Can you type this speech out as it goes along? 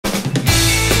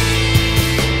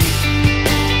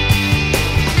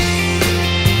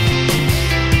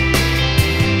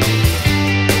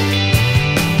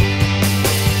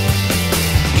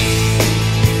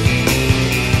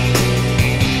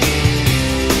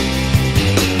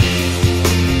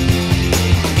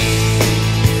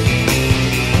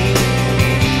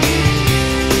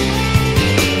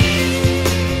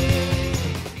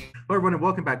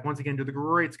once again to the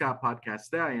Great Scott Podcast.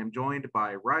 Today I am joined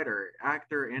by writer,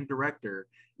 actor, and director,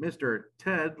 Mr.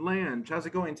 Ted Lange. How's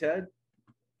it going, Ted?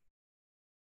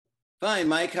 Fine,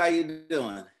 Mike. How you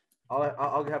doing?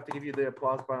 I'll have to give you the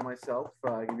applause by myself.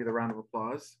 Give you the round of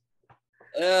applause.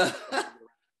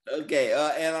 Okay,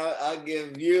 and I'll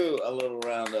give you a little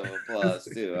round of applause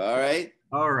too. All right?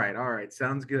 All right.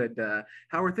 Sounds good.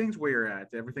 How are things where you're at?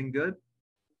 Everything good?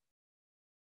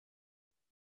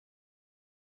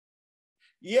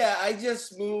 Yeah, I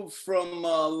just moved from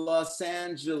Los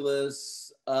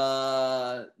Angeles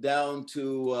down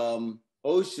to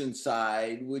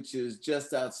Oceanside, which is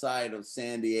just outside of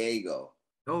San Diego.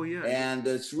 Oh, yeah. And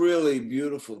it's really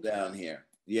beautiful down here.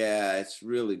 Yeah, it's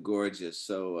really gorgeous.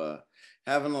 So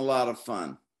having a lot of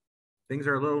fun. Things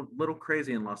are a little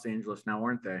crazy in Los Angeles now,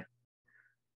 aren't they?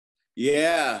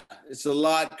 Yeah, it's a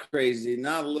lot crazy.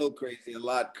 Not a little crazy, a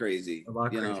lot crazy. A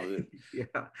lot crazy.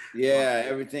 Yeah,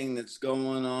 everything that's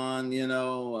going on,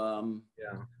 Yeah.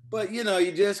 But,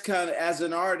 you just kind of, as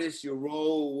an artist, you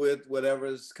roll with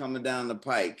whatever's coming down the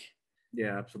pike.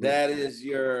 Yeah, absolutely. That is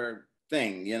your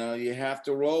thing, you have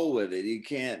to roll with it. You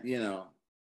can't,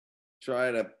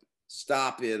 try to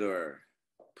stop it or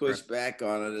push back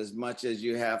on it as much as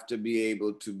you have to be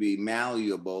able to be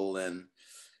malleable and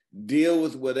deal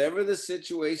with whatever the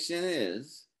situation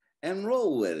is and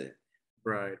roll with it.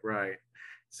 Right.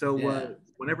 So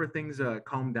whenever things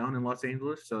calm down in Los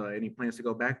Angeles, any plans to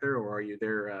go back there, or are you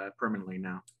there permanently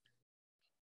now?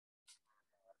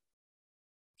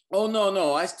 Oh,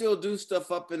 no. I still do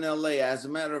stuff up in LA. As a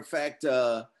matter of fact,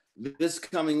 this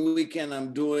coming weekend,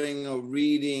 I'm doing a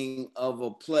reading of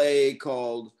a play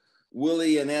called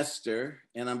Willie and Esther,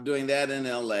 and I'm doing that in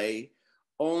LA.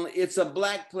 It's a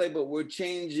Black play, but we're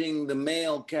changing the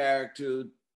male character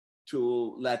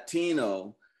to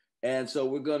Latino. And so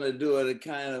we're going to do it a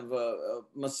kind of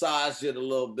massage it a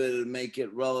little bit and make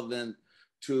it relevant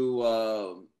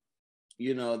to,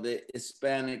 the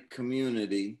Hispanic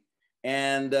community.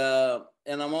 And I've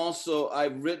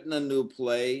written a new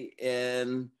play,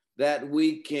 and that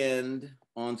weekend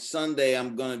on Sunday,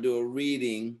 I'm going to do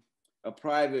a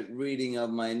private reading of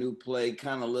my new play,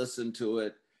 kind of listen to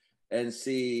it and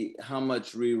see how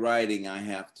much rewriting I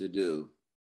have to do.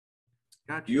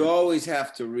 Gotcha. You always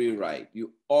have to rewrite.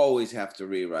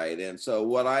 And so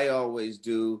what I always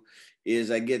do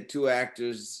is I get two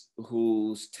actors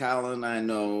whose talent I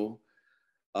know.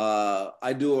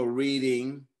 I do a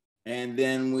reading, and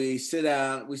then we sit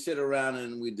around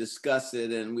and we discuss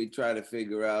it, and we try to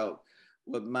figure out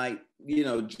what might,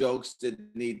 jokes that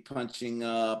need punching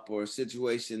up or a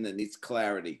situation that needs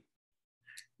clarity.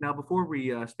 Now, before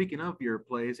we, speaking of your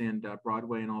plays and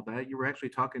Broadway and all that, you were actually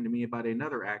talking to me about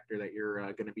another actor that you're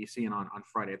going to be seeing on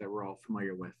Friday that we're all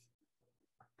familiar with.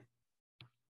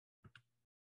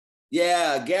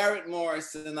 Yeah, Garrett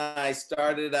Morris and I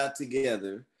started out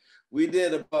together. We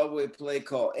did a Broadway play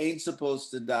called Ain't Supposed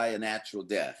to Die a Natural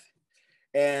Death.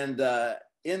 And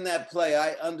in that play,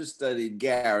 I understudied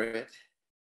Garrett.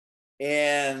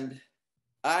 And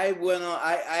I went on,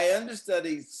 I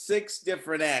understudied 6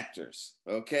 different actors,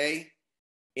 okay?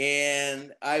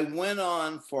 And I went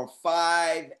on for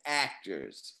 5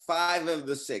 actors, 5 of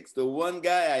the 6. The one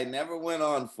guy I never went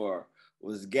on for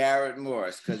was Garrett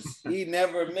Morris, because he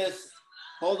never missed,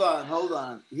 hold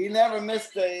on. He never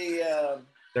missed a...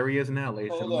 there he is now,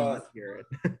 ladies and gentlemen. Let's hear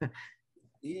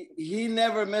it. he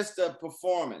never missed a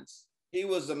performance. He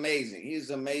was amazing.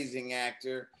 He's an amazing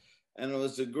actor, and it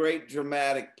was a great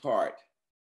dramatic part.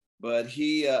 But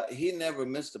he never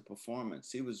missed a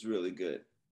performance. He was really good.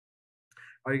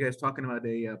 Are you guys talking about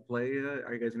a play?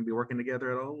 Are you guys going to be working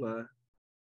together at all?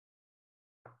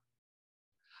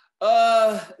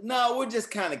 No, we're just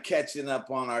kind of catching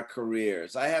up on our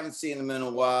careers. I haven't seen him in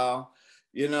a while.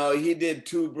 He did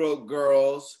Two Broke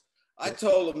Girls. I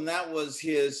told him that was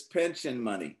his pension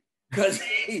money, because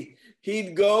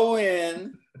he'd go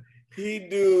in,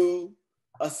 he'd do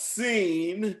a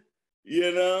scene,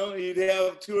 he'd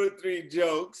have 2 or 3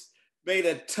 jokes, made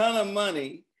a ton of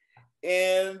money,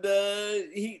 and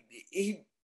it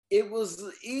was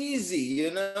easy, you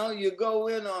go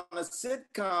in on a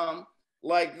sitcom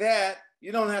like that,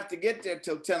 you don't have to get there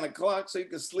till 10 o'clock, so you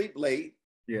can sleep late.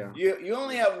 Yeah. You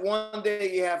only have one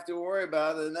day you have to worry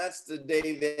about, and that's the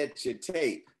day that you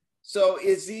tape. So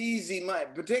it's easy money,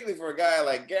 particularly for a guy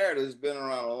like Garrett who's been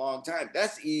around a long time.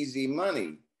 That's easy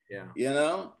money. Yeah.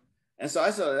 And so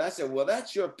I said, well,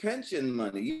 that's your pension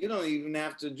money. You don't even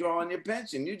have to draw on your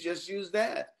pension. You just use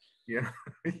that. Yeah.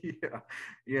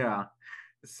 Yeah.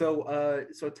 So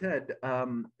Ted,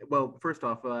 well, first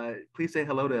off, please say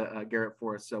hello to Garrett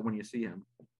for us when you see him.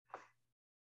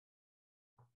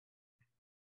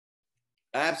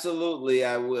 Absolutely,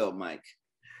 I will, Mike.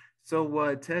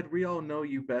 So, Ted, we all know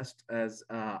you best as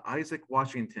Isaac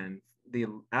Washington, the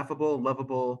affable,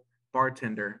 lovable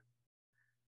bartender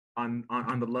on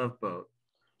the Love Boat.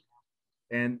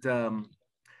 And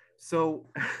so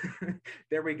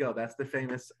there we go. That's the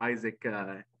famous Isaac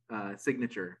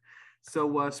signature.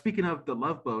 So speaking of the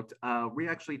Love Boat, we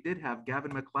actually did have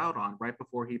Gavin McLeod on right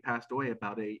before he passed away,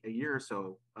 about a year or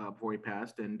so before he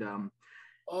passed. And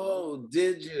Oh,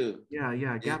 did you? yeah,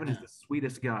 yeah, Yeah. Gavin is the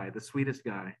sweetest guy, the sweetest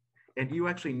guy. And you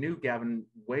actually knew Gavin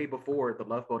way before the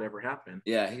Love Boat ever happened.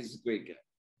 Yeah, he's a great guy.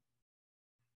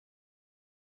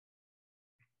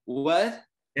 What?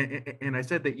 And I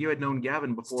said that you had known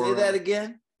Gavin Say before. that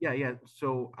again? Yeah, yeah.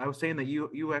 So I was saying that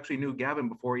you actually knew Gavin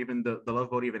before even the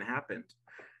Love Boat even happened.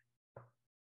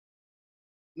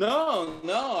 No,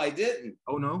 no, I didn't.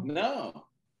 Oh no? No,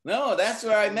 no, that's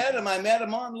where I met him. I met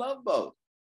him on Love Boat.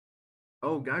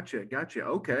 Oh, gotcha, gotcha.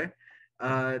 Okay.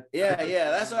 Yeah,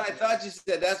 yeah, that's what I thought you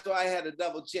said. That's why I had to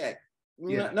double check.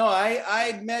 Yeah. No,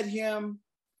 I met him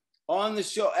on the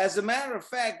show. As a matter of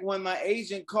fact, when my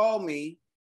agent called me,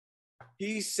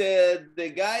 he said the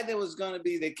guy that was going to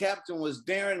be the captain was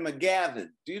Darren McGavin.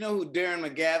 Do you know who Darren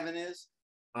McGavin is?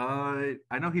 I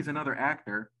know he's another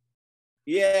actor.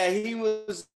 Yeah, he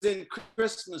was in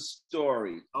Christmas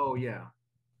Story. Oh yeah.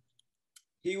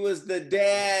 He was the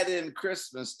dad in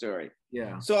Christmas Story.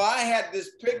 Yeah. So I had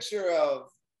this picture of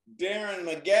Darren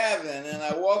McGavin, and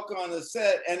I walk on the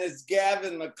set, and it's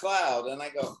Gavin McLeod, and I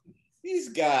go, "These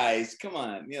guys, come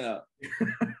on, you know,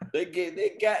 they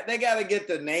got to get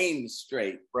the names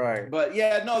straight." Right. But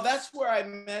yeah, no, that's where I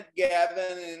met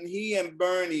Gavin, and he and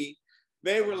Bernie,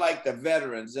 they were like the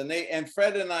veterans, and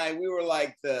Fred and I, we were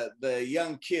like the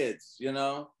young kids, you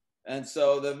know, and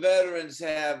so the veterans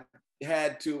have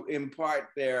had to impart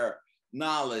their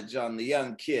knowledge on the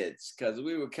young kids because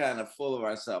we were kind of full of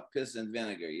ourselves, piss and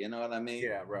vinegar, you know what I mean?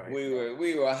 Yeah, right.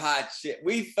 We were hot shit.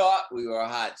 We thought we were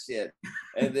hot shit.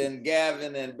 And then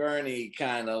Gavin and Bernie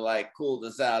kind of like cooled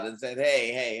us out and said,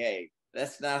 hey,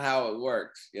 that's not how it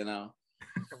works, you know?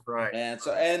 Right. And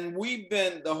so, and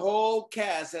the whole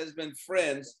cast has been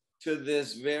friends to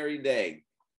this very day.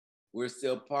 We're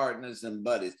still partners and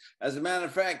buddies. As a matter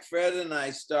of fact, Fred and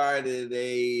I started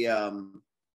a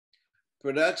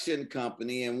production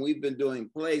company, and we've been doing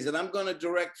plays. And I'm going to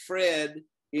direct Fred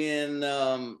in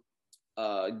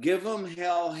Give 'Em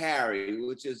Hell Harry,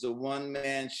 which is a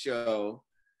one-man show.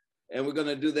 And we're going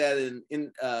to do that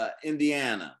in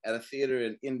Indiana, at a theater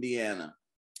in Indiana.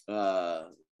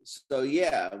 So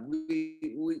yeah,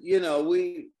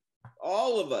 we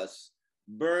all of us,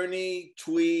 Bernie,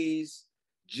 Tweez,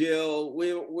 Jill,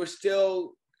 we're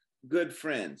still good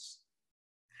friends.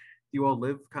 You all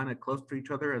live kind of close to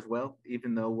each other as well,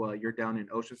 even though you're down in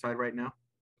Oceanside right now?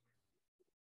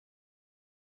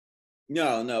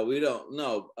 No, we don't.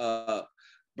 No.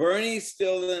 Bernie's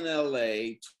still in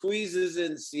LA. Tweez is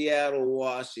in Seattle,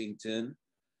 Washington.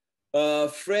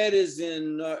 Fred is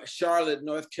in Charlotte,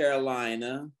 North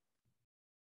Carolina.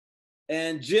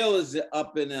 And Jill is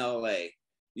up in LA.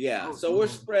 Yeah, so we're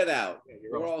spread out. Yeah,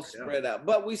 we're all spread out.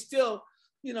 But we still,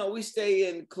 we stay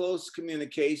in close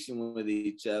communication with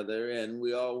each other, and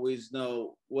we always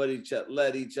know let each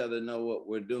other know what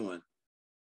we're doing.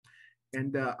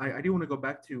 And I do want to go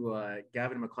back to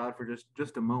Gavin McLeod for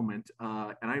just a moment.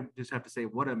 And I just have to say,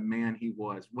 what a man he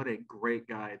was. What a great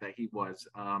guy that he was.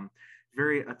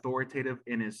 Very authoritative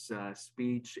in his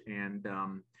speech, and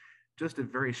just a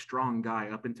very strong guy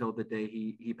up until the day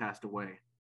he passed away.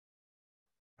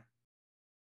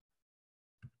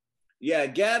 Yeah,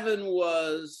 Gavin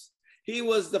was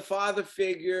the father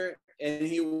figure, and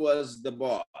he was the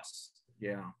boss.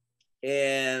 Yeah.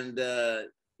 And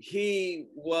he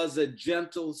was a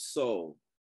gentle soul,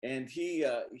 and he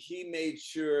made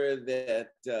sure that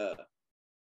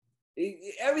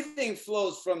everything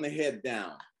flows from the head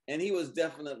down, and he was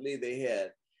definitely the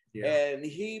head. Yeah. And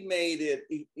he made it.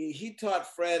 He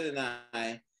taught Fred and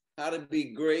I how to be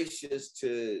gracious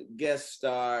to guest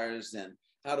stars and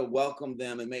how to welcome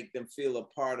them and make them feel a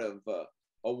part of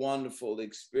a wonderful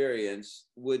experience,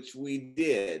 which we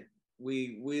did.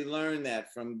 We learned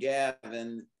that from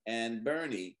Gavin and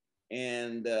Bernie.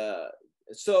 And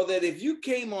so that if you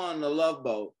came on the Love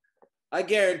Boat, I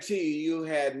guarantee you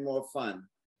had more fun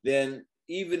than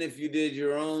even if you did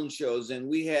your own shows. And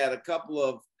we had a couple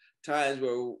of times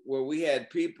where we had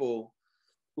people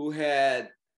who had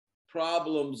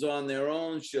problems on their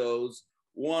own shows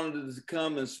wanted to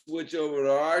come and switch over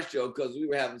to our show because we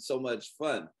were having so much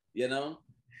fun,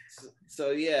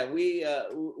 So yeah,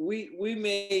 we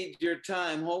made your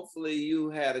time. Hopefully you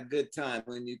had a good time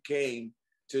when you came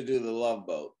to do the Love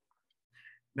Boat.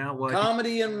 Now, what?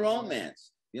 Comedy and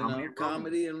romance, Comedy and romance.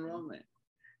 comedy and romance.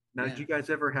 Now, Yeah. did you guys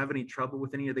ever have any trouble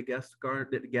with any of the guest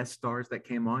stars that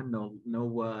came on?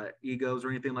 No egos or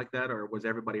anything like that, or was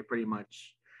everybody pretty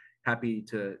much happy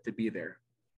to be there?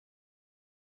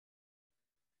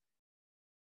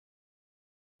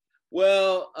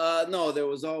 Well, no, there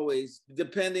was always,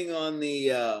 depending on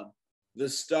the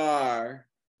star,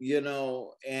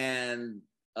 and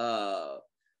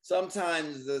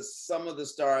sometimes some of the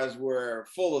stars were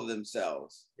full of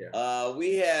themselves. Yeah.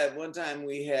 We had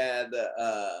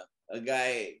a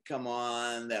guy come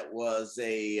on that was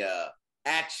a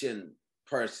action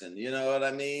person, you know what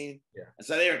I mean? Yeah. And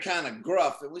so they were kind of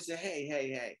gruff, and we said,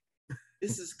 hey,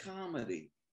 this is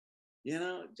comedy,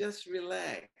 just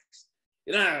relax.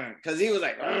 Because he was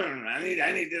like, I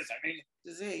need this.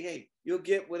 Just, hey, you'll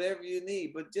get whatever you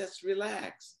need, but just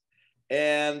relax.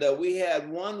 And we had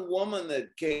one woman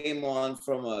that came on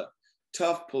from a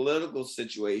tough political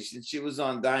situation. She was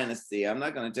on Dynasty. I'm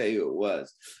not going to tell you who it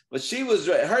was, but she was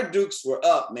ready. Her dukes were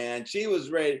up, man. She was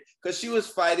ready because she was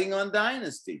fighting on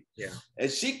Dynasty. Yeah.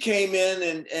 And she came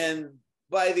in, and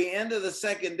by the end of the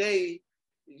second day,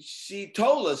 she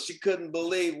told us she couldn't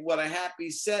believe what a happy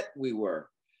set we were.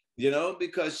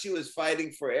 Because she was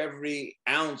fighting for every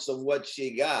ounce of what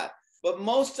she got. But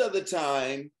most of the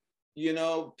time,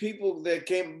 people that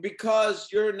came, because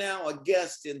you're now a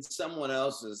guest in someone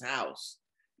else's house,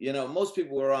 most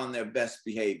people were on their best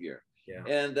behavior. Yeah.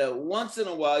 And once in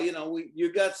a while,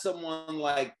 you got someone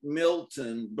like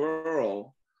Milton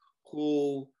Berle,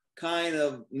 who kind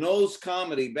of knows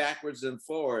comedy backwards and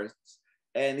forwards,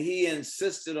 and he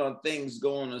insisted on things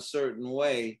going a certain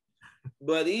way.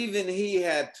 But even he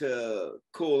had to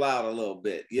cool out a little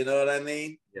bit. You know what I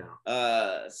mean?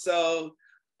 Yeah. So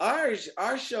our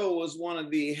show was one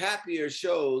of the happier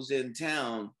shows in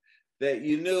town that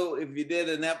you knew if you did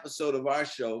an episode of our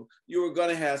show, you were going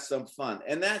to have some fun.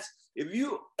 And that's, if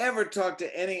you ever talk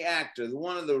to any actor,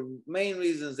 one of the main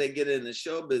reasons they get in the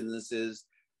show business is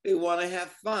they want to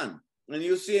have fun. And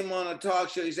you see them on a talk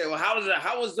show, you say, well, how was it?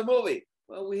 How was the movie?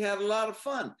 Well, we had a lot of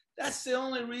fun. That's the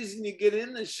only reason you get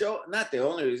in the show. Not the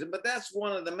only reason, but that's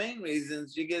one of the main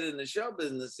reasons you get in the show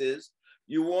business is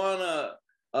you want to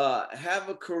have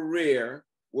a career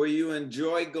where you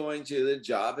enjoy going to the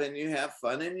job and you have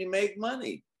fun and you make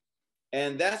money.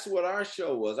 And that's what our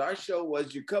show was. Our show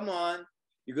was you come on,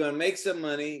 you're going to make some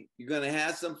money, you're going to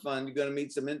have some fun, you're going to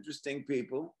meet some interesting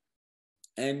people,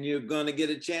 and you're going to get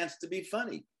a chance to be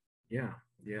funny. Yeah.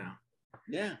 Yeah.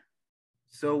 Yeah.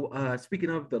 So speaking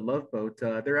of the Love Boat,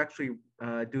 they're actually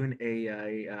doing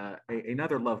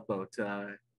another Love Boat.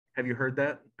 Have you heard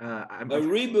that? A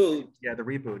reboot. Yeah, the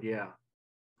reboot. Yeah.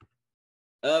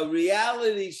 A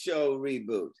reality show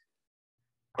reboot.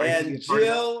 And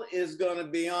Jill is going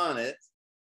to be on it,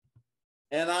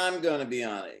 and I'm going to be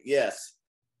on it. Yes,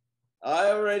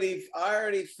 I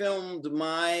already filmed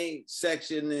my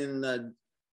section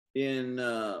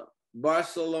in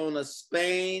Barcelona,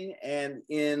 Spain, and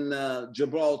in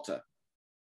Gibraltar.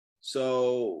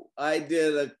 So I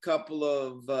did a couple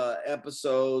of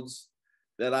episodes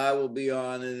that I will be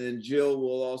on, and then Jill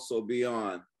will also be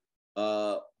on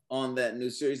that new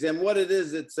series. And what it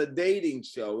is, it's a dating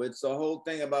show. It's a whole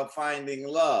thing about finding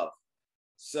love.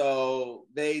 So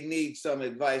they need some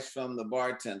advice from the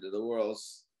bartender, the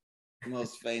world's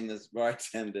most famous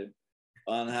bartender,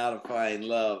 on how to find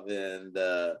love. And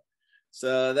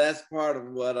so that's part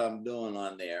of what I'm doing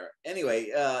on there. Anyway,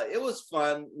 it was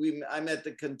fun. I met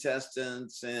the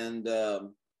contestants, and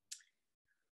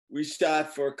we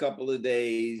shot for a couple of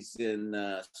days in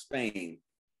Spain.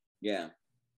 Yeah.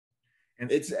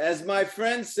 And it's, as my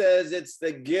friend says, it's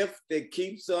the gift that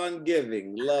keeps on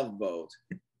giving, Love Boat.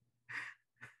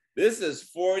 This is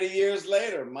 40 years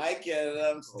later, Mike, and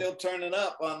I'm still turning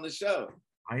up on the show.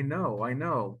 I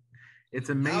know. It's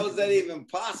amazing. How is that even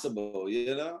possible,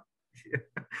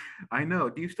 I know.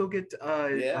 Do you still get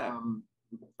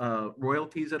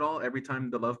royalties at all every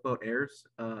time the Love Boat airs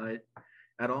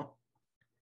at all?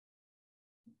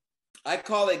 I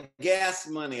call it gas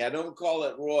money. I don't call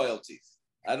it royalties.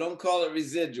 I don't call it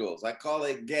residuals. I call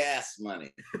it gas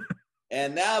money.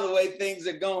 And now the way things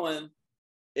are going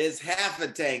is half a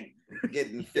tank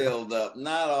getting filled up,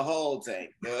 not a whole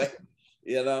tank, But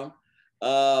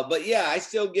yeah, I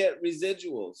still get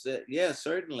residuals. Yeah,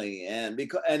 certainly. And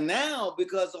now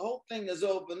because the whole thing is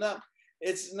opened up,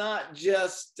 it's not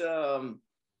just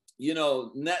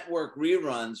network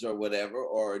reruns or whatever,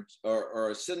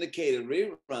 or syndicated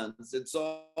reruns. It's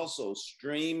also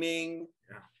streaming.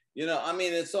 Yeah.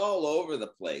 It's all over the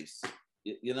place.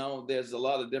 There's a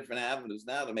lot of different avenues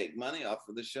now to make money off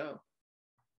of the show.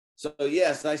 So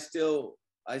yes, I still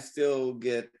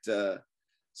get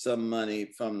some money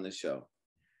from the show.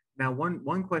 Now,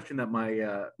 one question that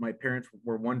my parents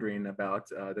were wondering about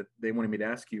that they wanted me to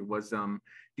ask you was,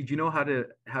 did you know how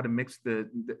to mix the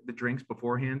drinks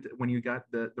beforehand when you got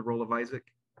the role of Isaac?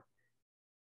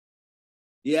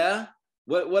 Yeah.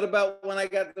 What about when I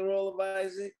got the role of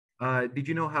Isaac? Did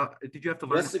you know how? Did you have to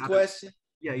learn What's the how to? question?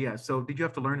 Yeah, yeah. So, did you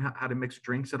have to learn how to mix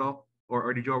drinks at all,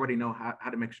 or did you already know how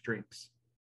to mix drinks?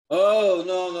 Oh,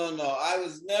 no, no, no. I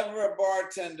was never a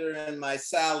bartender in my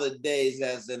salad days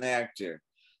as an actor.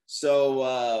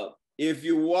 So if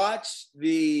you watch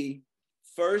the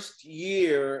first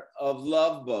year of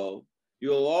Love Boat,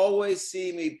 you'll always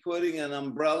see me putting an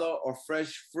umbrella or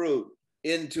fresh fruit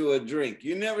into a drink.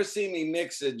 You never see me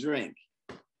mix a drink.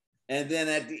 And then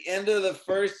at the end of the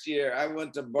first year, I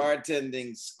went to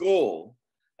bartending school.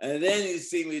 And then you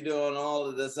see me doing all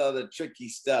of this other tricky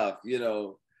stuff,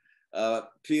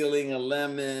 peeling a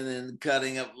lemon and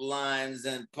cutting up limes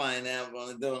and pineapple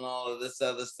and doing all of this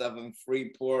other stuff and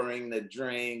free pouring the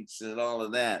drinks and all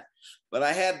of that. But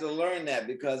I had to learn that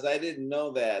because I didn't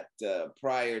know that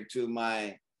prior to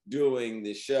my doing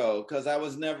the show because I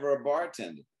was never a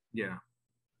bartender. Yeah.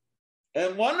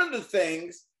 And one of the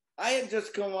things, I had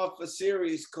just come off a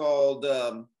series called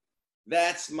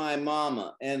That's My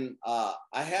Mama. And I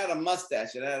had a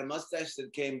mustache, and I had a mustache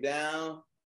that came down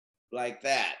like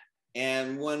that.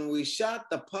 And when we shot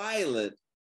the pilot,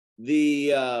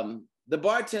 the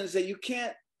bartender said, you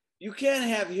can't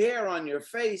have hair on your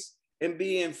face and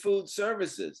be in food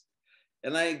services.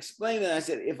 And I explained it. I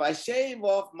said, if I shave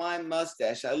off my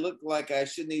mustache, I look like I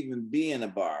shouldn't even be in a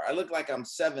bar. I look like I'm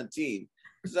 17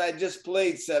 because I just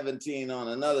played 17 on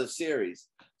another series.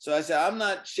 So I said, I'm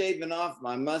not shaving off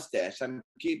my mustache. I'm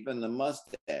keeping the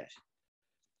mustache.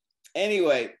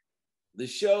 Anyway, the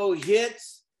show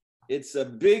hits. It's a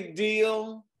big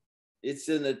deal. It's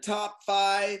in the top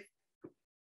 5,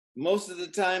 most of the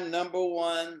time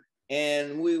 #1.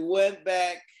 And we went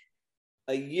back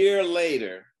a year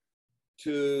later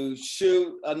to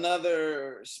shoot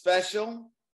another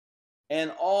special.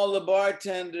 And all the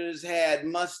bartenders had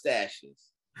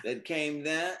mustaches that came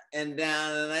down. And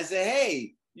I said,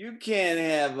 hey, you can't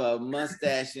have a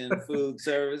mustache in food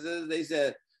services. They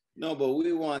said, no, but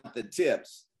we want the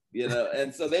tips,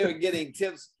 And so they were getting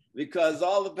tips because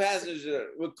all the passengers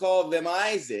would call them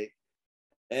Isaac,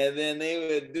 and then they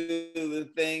would do the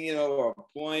thing, or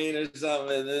a point or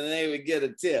something, and then they would get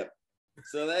a tip.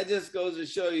 So that just goes to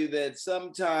show you that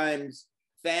sometimes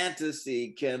fantasy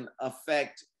can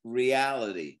affect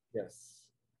reality. Yes.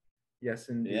 Yes,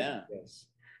 indeed. Yeah. Yes.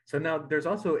 So now there's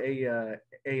also a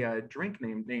drink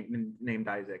named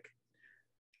Isaac.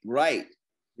 Right.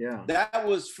 Yeah. That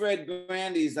was Fred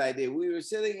Grandy's idea. We were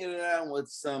sitting around with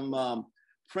some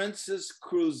Princess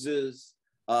Cruises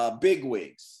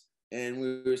bigwigs, and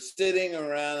we were sitting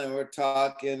around and we're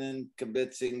talking and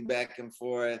kibitzing back and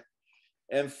forth.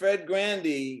 And Fred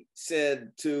Grandy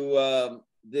said to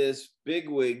this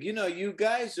bigwig, you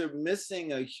guys are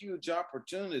missing a huge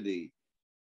opportunity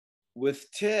with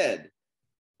Ted.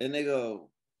 And they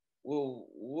go, well,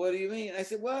 what do you mean? I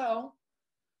said, well,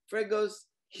 Fred goes,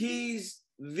 he's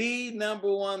the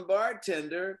 #1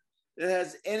 bartender that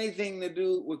has anything to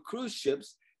do with cruise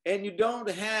ships, and you don't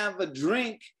have a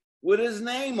drink with his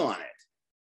name on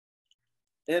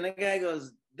it. And the guy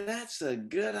goes, that's a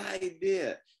good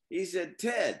idea. He said,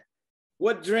 Ted,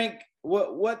 what drink,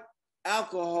 what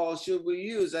alcohol should we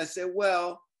use? I said,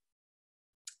 well,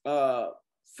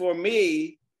 for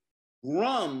me,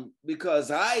 rum, because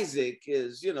Isaac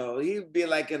is, he'd be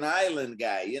like an island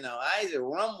guy, Isaac,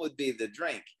 rum would be the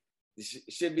drink.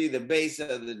 Should be the base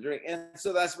of the drink. And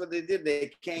so that's what they did.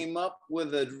 They came up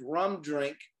with a rum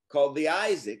drink called the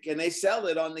Isaac, and they sell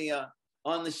it on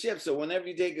the ship. So whenever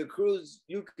you take a cruise,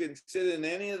 you can sit in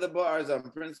any of the bars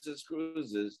on Princess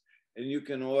Cruises and you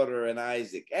can order an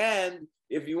Isaac. And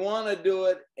if you want to do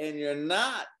it and you're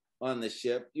not on the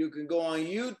ship, you can go on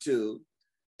YouTube,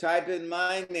 type in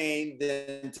my name,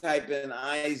 then type in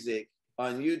Isaac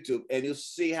on YouTube, and you'll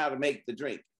see how to make the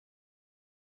drink.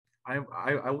 I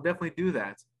will definitely do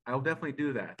that. I'll definitely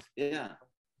do that. Yeah.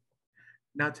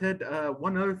 Now, Ted,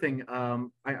 one other thing,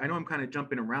 I know I'm kind of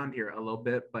jumping around here a little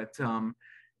bit, but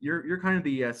you're kind of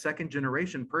the second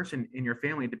generation person in your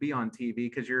family to be on TV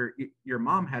because your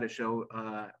mom had a show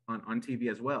on TV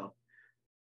as well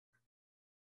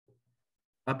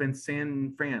up in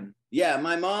San Fran. Yeah,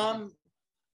 my mom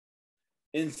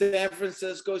in San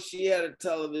Francisco, she had a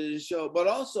television show, but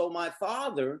also my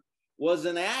father was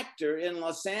an actor in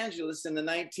Los Angeles in the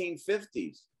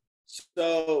 1950s.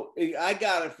 So I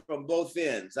got it from both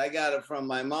ends. I got it from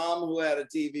my mom, who had a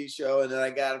TV show, and then I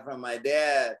got it from my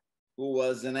dad, who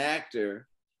was an actor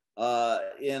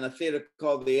in a theater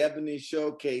called the Ebony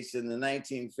Showcase in the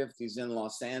 1950s in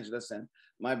Los Angeles. And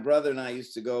my brother and I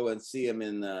used to go and see him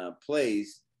in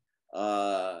plays.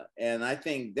 And I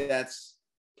think that's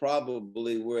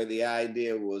probably where the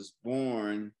idea was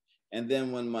born. And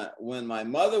then when my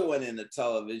mother went into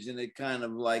television, it kind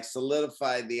of like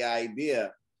solidified the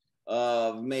idea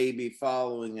of maybe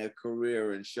following a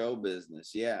career in show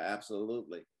business. Yeah,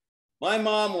 absolutely. My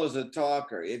mom was a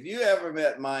talker. If you ever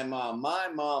met my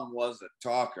mom was a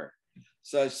talker.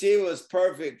 So she was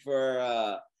perfect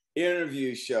for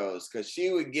interview shows because she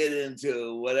would get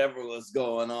into whatever was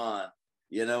going on,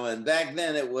 you know, and back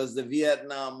then it was the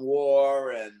Vietnam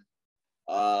War and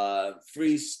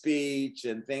free speech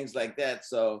and things like that.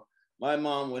 So my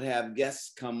mom would have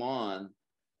guests come on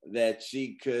that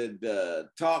she could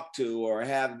talk to or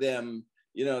have them,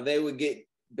 you know, they would get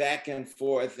back and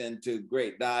forth into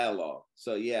great dialogue.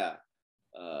 So yeah,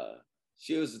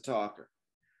 she was a talker.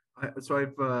 So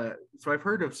I've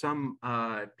heard of some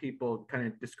people kind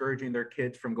of discouraging their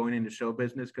kids from going into show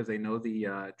business because they know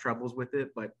the troubles with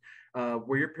it. But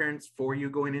were your parents for you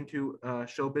going into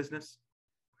show business?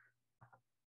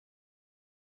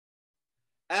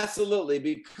 Absolutely,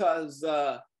 because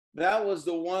that was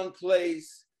the one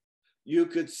place you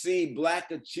could see Black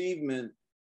achievement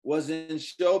was in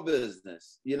show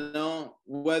business. You know,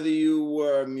 whether you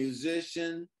were a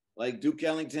musician like Duke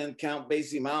Ellington, Count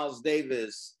Basie, Miles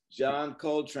Davis, John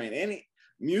Coltrane, any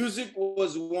music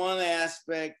was one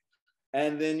aspect.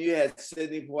 And then you had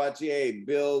Sidney Poitier,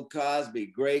 Bill Cosby,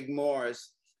 Greg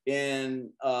Morris in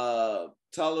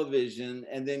television.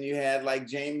 And then you had like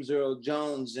James Earl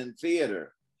Jones in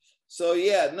theater. So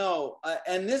yeah, no,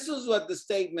 and this was what the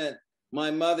statement my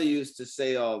mother used to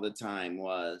say all the time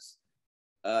was,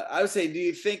 I would say, do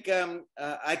you think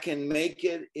I can make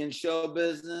it in show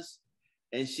business?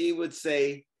 And she would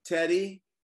say, Teddy,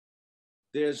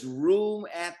 there's room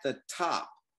at the top.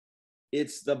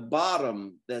 It's the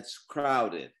bottom that's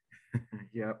crowded.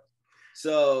 Yep.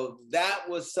 So that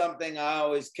was something I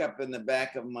always kept in the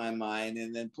back of my mind.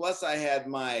 And then plus I had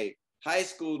my high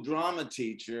school drama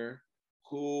teacher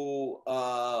who,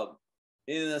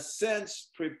 in a sense,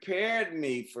 prepared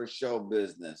me for show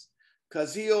business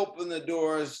because he opened the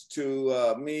doors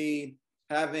to me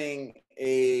having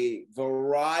a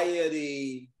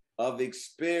variety of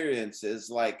experiences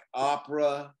like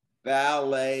opera,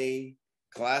 ballet,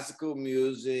 classical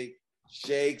music,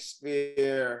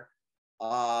 Shakespeare.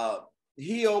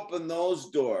 He opened those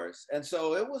doors. And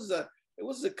so it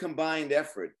was a combined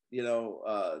effort, you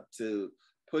know, to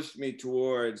push me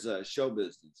towards show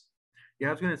business. Yeah,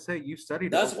 I was gonna say you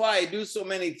studied. That's why I do so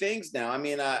many things now. I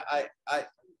mean,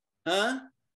 huh?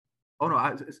 Oh no,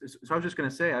 so I was just gonna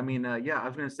say. I mean, yeah, I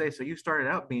was gonna say. So you started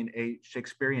out being a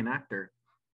Shakespearean actor.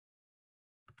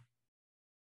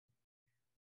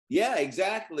 Yeah,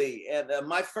 exactly. And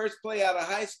my first play out of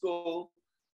high school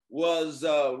was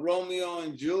Romeo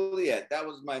and Juliet. That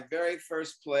was my very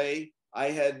first play.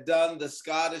 I had done the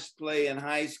Scottish play in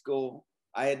high school.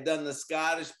 I had done the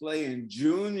Scottish play in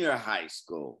junior high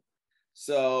school.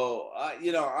 So,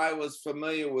 you know, I was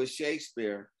familiar with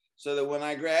Shakespeare. So that when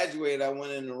I graduated, I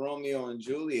went into Romeo and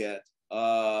Juliet.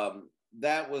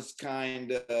 That was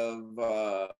kind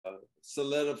of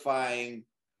solidifying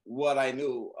what I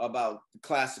knew about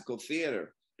classical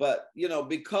theater. But, you know,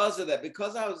 because of that,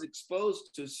 because I was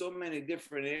exposed to so many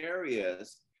different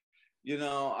areas, you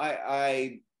know,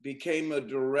 I became a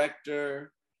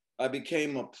director, I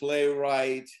became a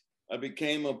playwright, I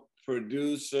became a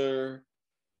producer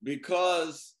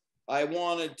because I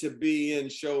wanted to be in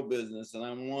show business and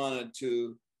I wanted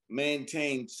to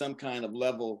maintain some kind of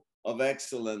level of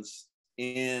excellence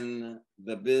in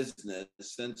the business.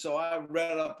 And so I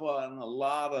read up on a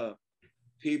lot of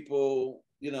people,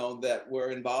 you know, that were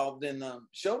involved in the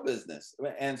show business.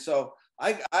 And so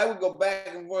I would go back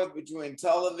and forth between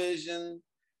television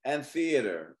and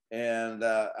theater. And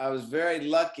I was very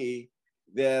lucky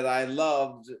that I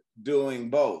loved doing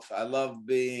both. I loved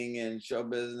being in show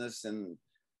business and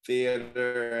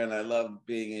theater, and I loved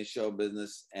being in show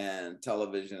business and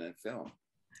television and film.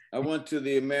 I went to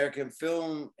the American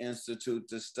Film Institute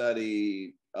to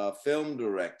study film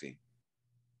directing.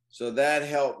 So that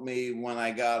helped me when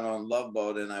I got on Love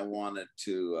Boat and I wanted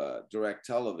to direct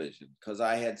television because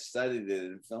I had studied it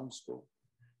in film school.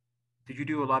 Did you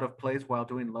do a lot of plays while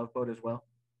doing Love Boat as well?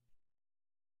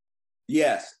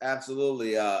 Yes,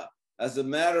 absolutely. As a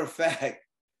matter of fact,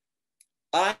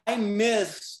 I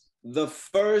missed the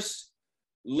first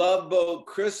Love Boat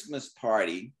Christmas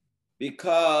party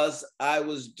because I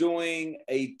was doing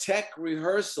a tech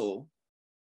rehearsal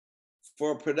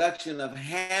for a production of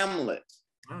Hamlet.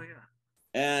 Oh, yeah.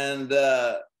 And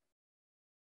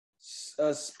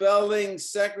a spelling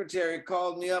secretary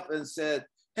called me up and said,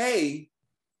 "Hey,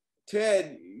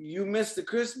 Ted, you missed the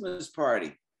Christmas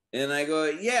party." And I go,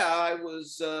 "Yeah, I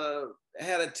was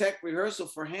had a tech rehearsal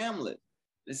for Hamlet."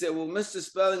 They said, "Well, Mr.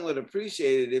 Spelling would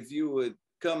appreciate it if you would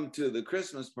come to the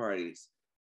Christmas parties."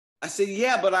 I said,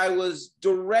 "Yeah, but I was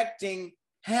directing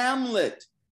Hamlet."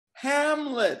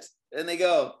 Hamlet. And they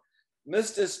go,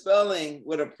 "Mr. Spelling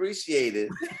would appreciate it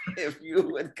if you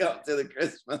would come to the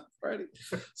Christmas party."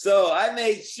 So I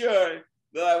made sure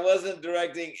that I wasn't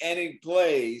directing any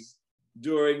plays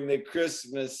during the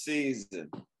Christmas season.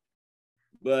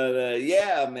 But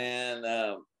yeah,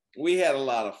 man, we had a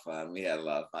lot of fun. We had a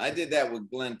lot of fun. I did that with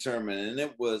Glenn Turman, and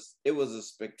it was a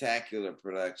spectacular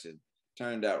production.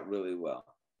 Turned out really well.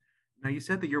 Now you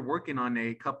said that you're working on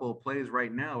a couple of plays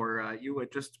right now, or you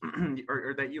had just,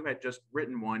 or that you had just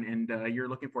written one, and you're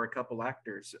looking for a couple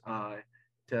actors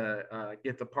to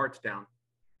get the parts down.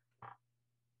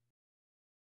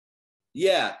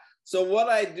 Yeah. So what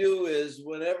I do is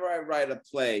whenever I write a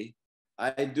play,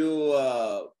 I do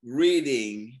a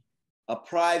reading, a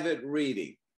private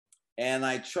reading, and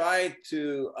I try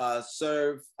to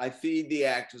I feed the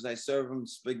actors, I serve them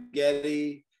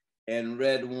spaghetti and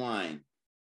red wine.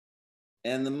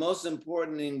 And the most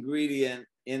important ingredient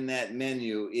in that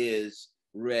menu is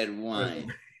red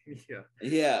wine. Yeah.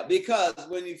 Yeah, because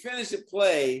when you finish a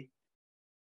play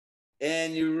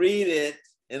and you read it,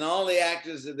 and all the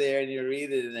actors are there, and you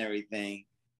read it and everything,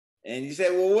 and you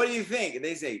say, "Well, what do you think?" And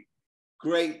they say,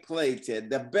 "Great play, Ted.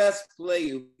 The best play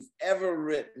you've ever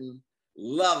written.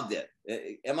 Loved it.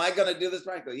 Am I going to do this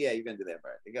part?" I go, "Yeah, you're going to do that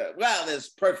part." They go, "Wow, that's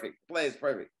perfect. The play is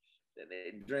perfect." Then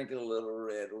they drink a little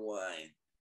red wine.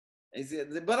 They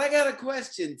said, "But I got a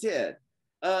question, Ted.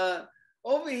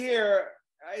 Over here,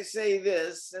 I say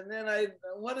this, and then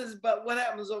what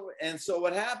happens over?" And so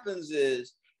what happens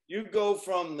is you go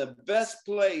from the best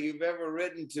play you've ever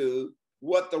written to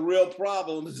what the real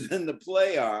problems in the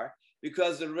play are,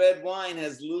 because the red wine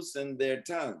has loosened their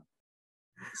tongue.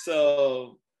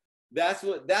 So that's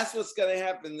what's going to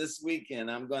happen this weekend.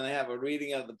 I'm going to have a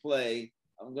reading of the play.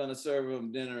 I'm going to serve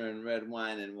them dinner and red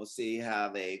wine, and we'll see how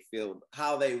they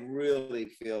really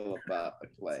feel about the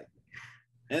play.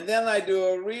 And then I do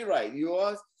a rewrite.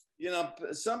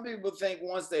 Some people think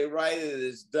once they write it,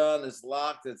 it's done, it's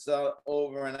locked, it's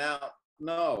over and out.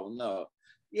 No.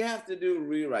 You have to do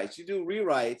rewrites. You do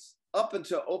rewrites up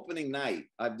until opening night.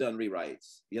 I've done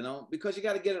rewrites, because you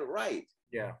got to get it right.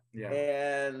 Yeah.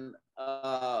 And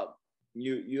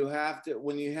you have to,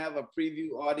 when you have a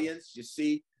preview audience, you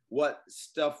see what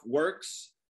stuff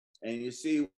works and you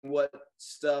see what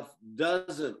stuff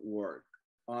doesn't work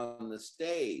on the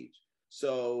stage.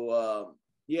 So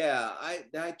yeah,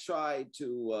 I try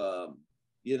to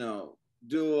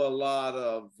do a lot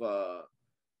of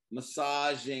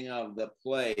massaging of the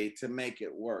play to make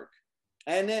it work.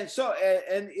 And then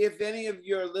and if any of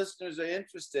your listeners are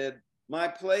interested, my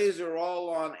plays are all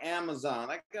on Amazon.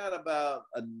 I got about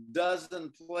a dozen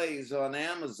plays on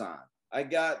Amazon. I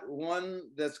got one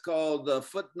that's called the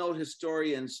Footnote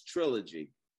Historians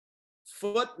Trilogy.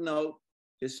 Footnote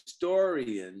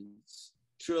Historians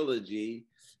Trilogy.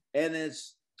 And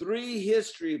it's 3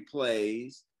 history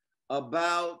plays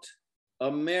about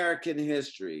American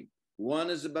history. One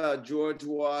is about George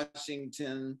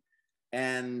Washington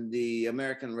and the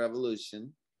American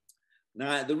Revolution.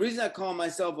 Now, the reason I call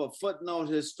myself a footnote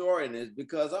historian is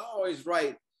because I always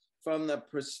write from the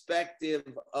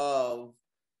perspective of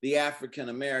the African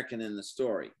American in the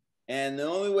story. And the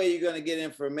only way you're going to get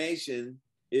information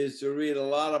is to read a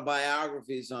lot of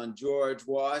biographies on George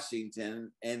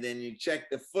Washington, and then you check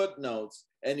the footnotes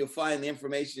and you'll find the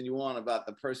information you want about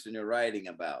the person you're writing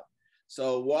about.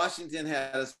 So Washington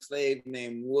had a slave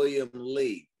named William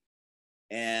Lee.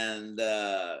 And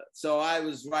so I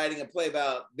was writing a play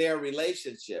about their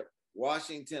relationship,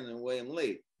 Washington and William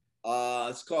Lee.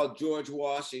 It's called George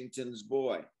Washington's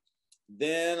Boy.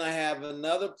 Then I have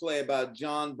another play about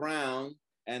John Brown,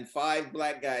 and 5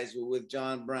 black guys were with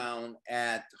John Brown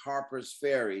at Harper's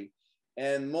Ferry.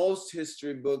 And most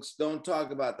history books don't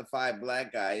talk about the 5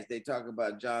 black guys. They talk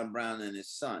about John Brown and his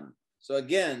son. So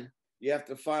again, you have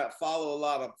to follow a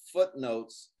lot of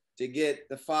footnotes to get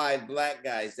the 5 black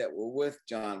guys that were with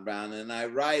John Brown. And I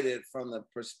write it from the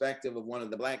perspective of one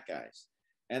of the black guys.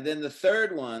 And then the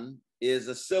third one is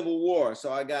a Civil War.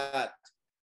 So I got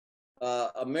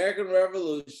American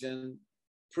Revolution,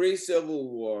 pre-Civil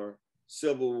War,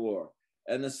 Civil War.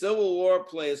 And the Civil War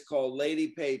play is called Lady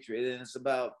Patriot. And it's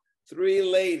about 3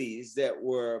 ladies that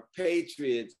were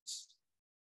patriots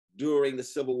during the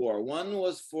Civil War. One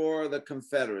was for the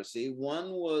Confederacy,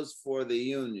 one was for the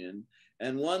Union,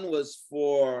 and one was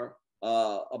for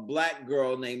a black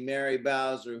girl named Mary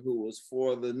Bowser, who was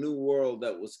for the new world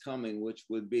that was coming, which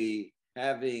would be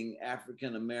having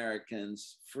African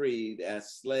Americans freed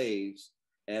as slaves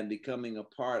and becoming a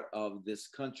part of this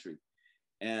country.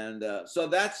 And so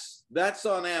that's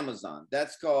on Amazon.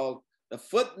 That's called The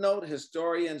Footnote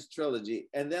Historians Trilogy.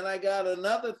 And then I got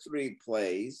another 3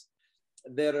 plays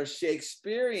that are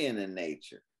Shakespearean in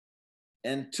nature.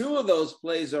 And 2 of those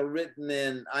plays are written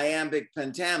in iambic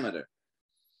pentameter.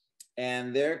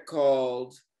 And they're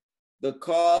called The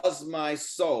Cause My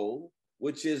Soul,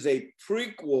 which is a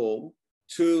prequel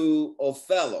to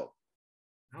Othello.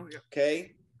 Oh, yeah.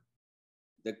 Okay?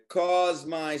 The Cause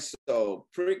My Soul,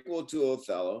 prequel to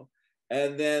Othello.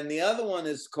 And then the other one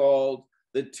is called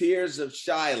The Tears of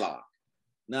Shylock.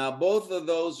 Now, both of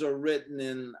those are written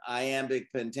in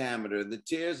iambic pentameter. The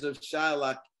Tears of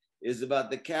Shylock is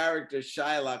about the character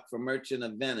Shylock from Merchant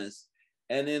of Venice.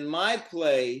 And in my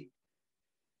play,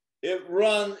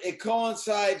 it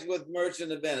coincides with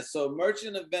Merchant of Venice. So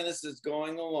Merchant of Venice is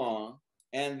going along.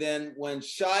 And then when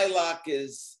Shylock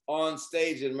is on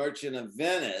stage in Merchant of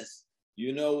Venice,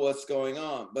 you know what's going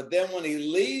on. But then when he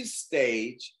leaves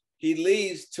stage, he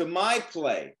leaves to my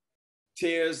play,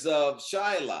 Tears of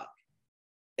Shylock.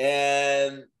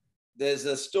 And there's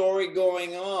a story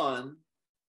going on,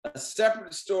 a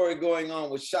separate story going on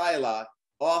with Shylock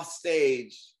off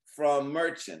stage from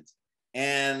Merchant.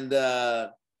 And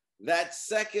that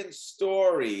second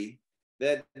story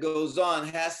that goes on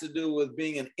has to do with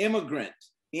being an immigrant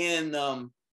in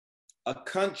a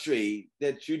country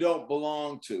that you don't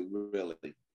belong to,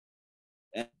 really.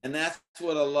 And that's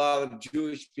what a lot of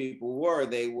Jewish people were.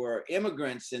 They were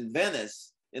immigrants in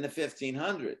Venice in the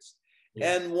 1500s.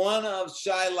 Yeah. And one of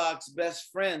Shylock's best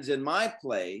friends in my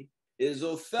play is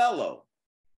Othello,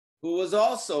 who was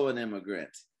also an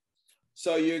immigrant.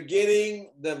 So you're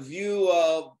getting the view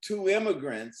of 2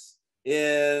 immigrants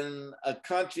in a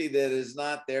country that is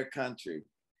not their country.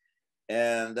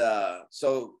 And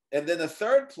and then the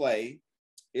third play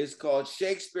is called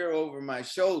Shakespeare Over My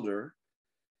Shoulder,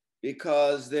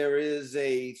 because there is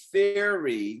a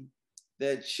theory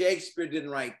that Shakespeare didn't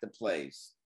write the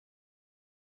plays.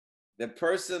 The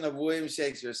person of William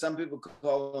Shakespeare, some people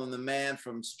call him the man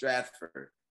from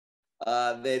Stratford,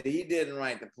 that he didn't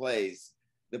write the plays.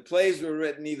 The plays were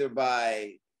written either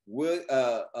by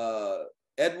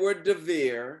Edward de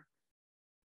Vere,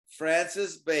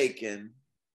 Francis Bacon,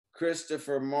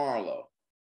 Christopher Marlowe.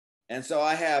 And so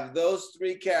I have those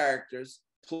 3 characters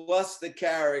plus the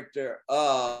character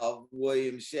of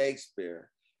William Shakespeare.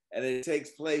 And it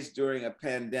takes place during a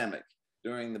pandemic,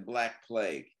 during the Black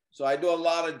Plague. So I do a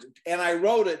lot of, and I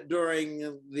wrote it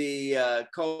during the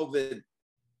COVID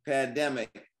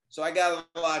pandemic. So I got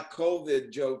a lot of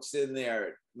COVID jokes in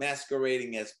there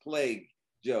masquerading as plague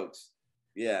jokes.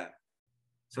 Yeah.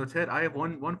 So Ted, I have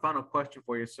one final question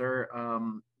for you, sir.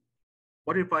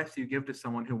 What advice do you give to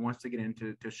someone who wants to get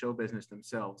into show business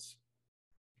themselves?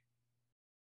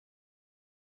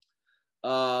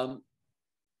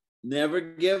 Never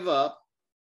give up.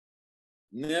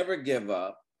 Never give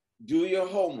up. Do your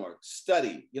homework,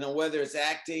 study, whether it's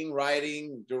acting,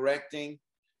 writing, directing,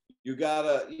 you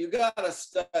gotta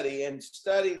study and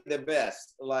study the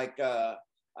best. Like I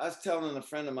was telling a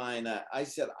friend of mine, I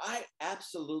said, I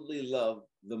absolutely love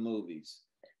the movies.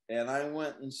 And I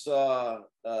went and saw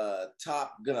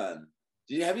Top Gun.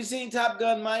 Have you seen Top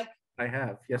Gun, Mike? I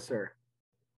have, yes, sir.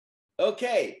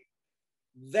 Okay,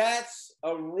 that's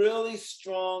a really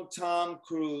strong Tom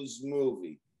Cruise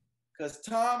movie, because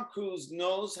Tom Cruise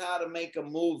knows how to make a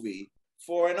movie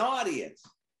for an audience.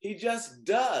 He just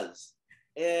does.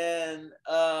 And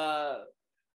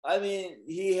I mean,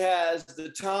 he has the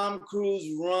Tom Cruise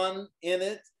run in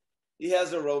it. He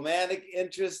has a romantic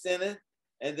interest in it.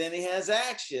 And then he has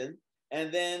action.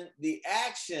 And then the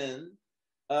action,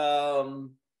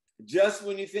 just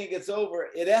when you think it's over,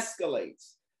 it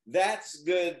escalates. That's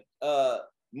good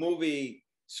movie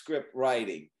script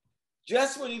writing.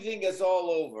 Just when you think it's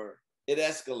all over, it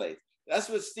escalates. That's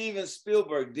what Steven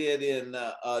Spielberg did in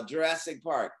Jurassic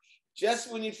Park.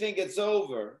 Just when you think it's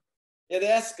over, it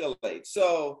escalates.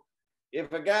 So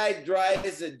if a guy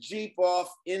drives a Jeep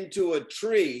off into a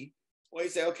tree, well, you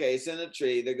say, okay, it's in a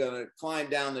tree. They're going to climb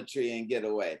down the tree and get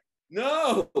away.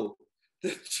 No,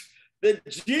 the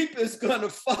Jeep is going to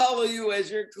follow you as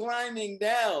you're climbing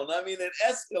down. I mean, it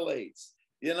escalates.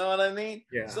 You know what I mean?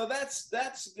 Yeah. So that's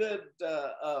good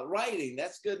writing.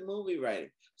 That's good movie writing.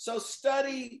 So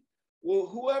study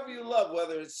whoever you love,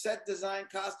 whether it's set design,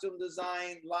 costume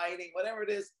design, lighting, whatever it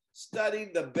is, study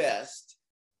the best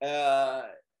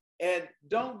and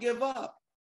don't give up.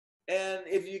 And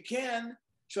if you can,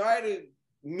 try to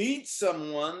meet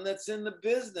someone that's in the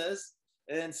business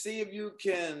and see if you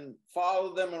can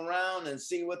follow them around and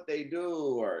see what they do,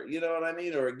 or, you know what I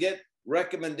mean? Or get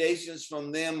recommendations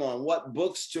from them on what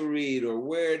books to read or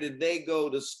where did they go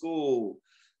to school,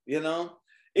 you know?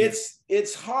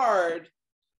 It's hard,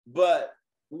 but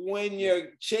when you're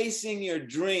chasing your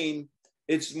dream,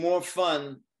 it's more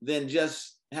fun than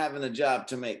just having a job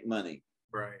to make money.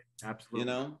 Right. Absolutely. You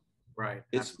know? Right.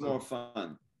 It's Absolutely. more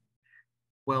fun.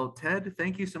 Well, Ted,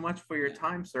 thank you so much for your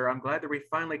time, sir. I'm glad that we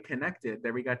finally connected,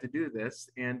 that we got to do this,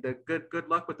 and good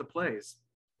luck with the plays.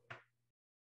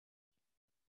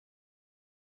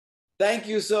 Thank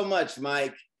you so much,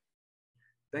 Mike.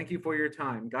 Thank you for your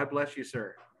time. God bless you,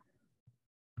 sir.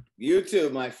 You too,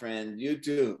 my friend. You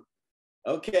too.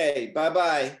 Okay.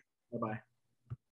 Bye-bye. Bye-bye.